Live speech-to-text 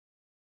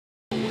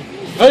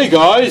Hey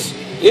guys,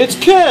 it's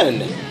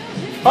Ken.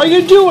 How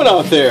you doing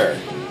out there?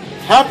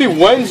 Happy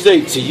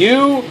Wednesday to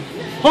you.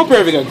 Hope you're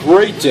having a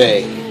great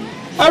day.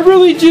 I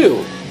really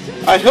do.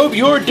 I hope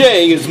your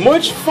day is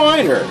much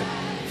finer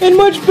and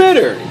much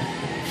better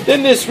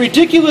than this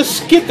ridiculous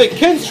skit that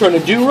Ken's trying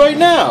to do right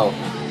now.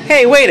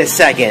 Hey, wait a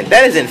second.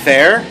 That isn't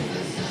fair.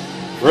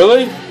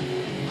 Really?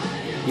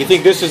 You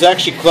think this is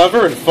actually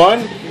clever and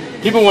fun?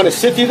 People want to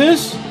sit through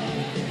this?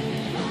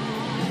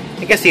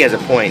 I guess he has a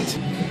point.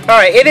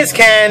 Alright, it is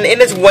Ken. It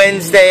is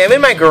Wednesday. I'm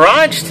in my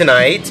garage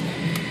tonight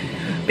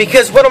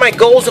because one of my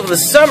goals of the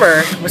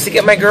summer was to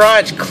get my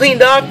garage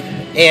cleaned up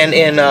and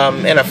in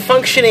a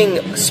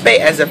functioning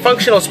space, as a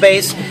functional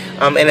space,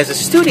 and as a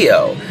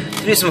studio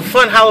to do some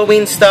fun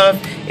Halloween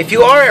stuff. If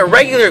you are a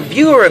regular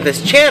viewer of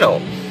this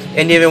channel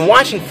and you've been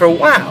watching for a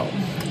while,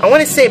 I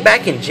want to say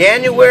back in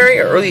January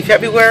or early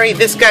February,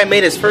 this guy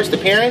made his first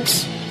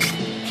appearance.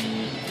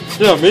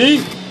 Yeah,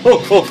 me?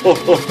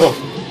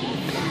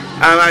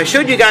 I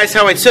showed you guys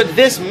how I took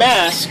this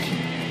mask,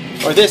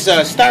 or this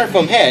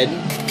styrofoam head,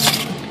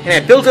 and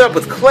I built it up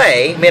with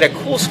clay, made a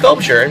cool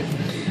sculpture,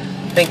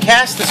 then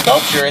cast the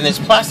sculpture in this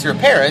plaster of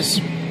Paris,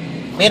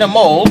 made a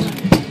mold,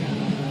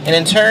 and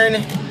in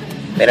turn,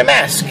 made a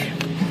mask.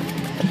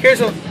 Here's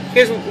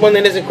one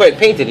that isn't quite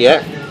painted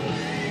yet.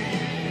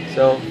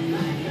 So,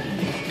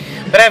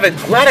 but I have a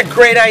lot of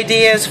great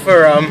ideas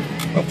for, oh,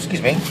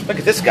 excuse me, look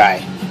at this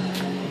guy.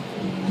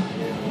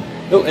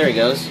 Oh, there he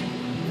goes.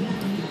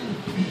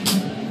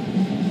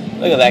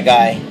 Look at that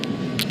guy.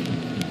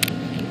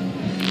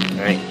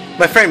 Alright.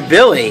 My friend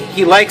Billy,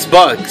 he likes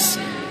bugs.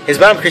 His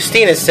mom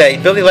Christina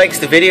said Billy likes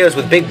the videos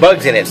with big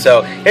bugs in it.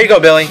 So, here you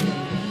go, Billy.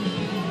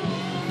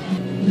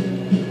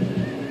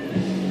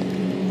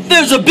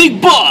 There's a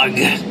big bug!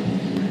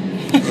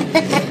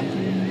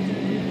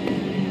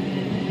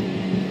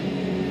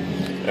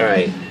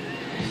 Alright.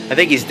 I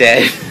think he's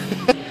dead.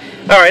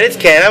 Alright, it's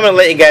Ken. I'm going to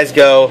let you guys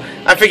go.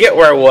 I forget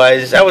where I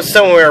was. I was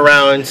somewhere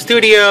around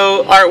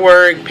studio,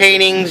 artwork,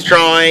 paintings,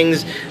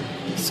 drawings,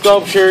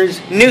 sculptures,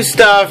 new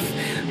stuff,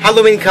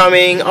 Halloween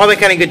coming, all that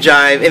kind of good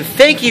jive. And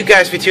thank you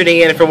guys for tuning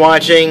in and for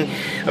watching.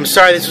 I'm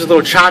sorry this was a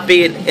little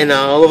choppy and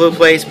all over the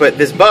place, but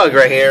this bug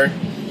right here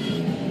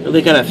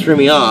really kind of threw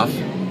me off.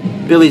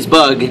 Billy's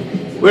bug.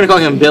 We're going to call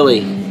him Billy.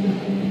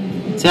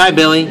 Say hi,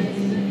 Billy.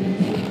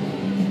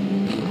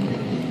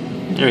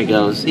 There he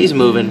goes. He's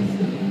moving.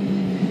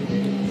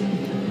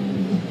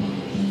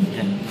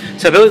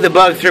 So Billy the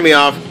bug threw me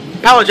off.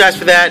 Apologize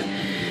for that.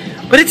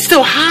 But it's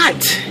still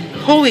hot.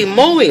 Holy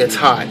moly, it's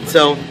hot.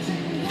 So,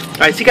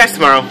 alright, see you guys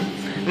tomorrow.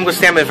 I'm going to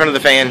stand in front of the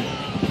fan.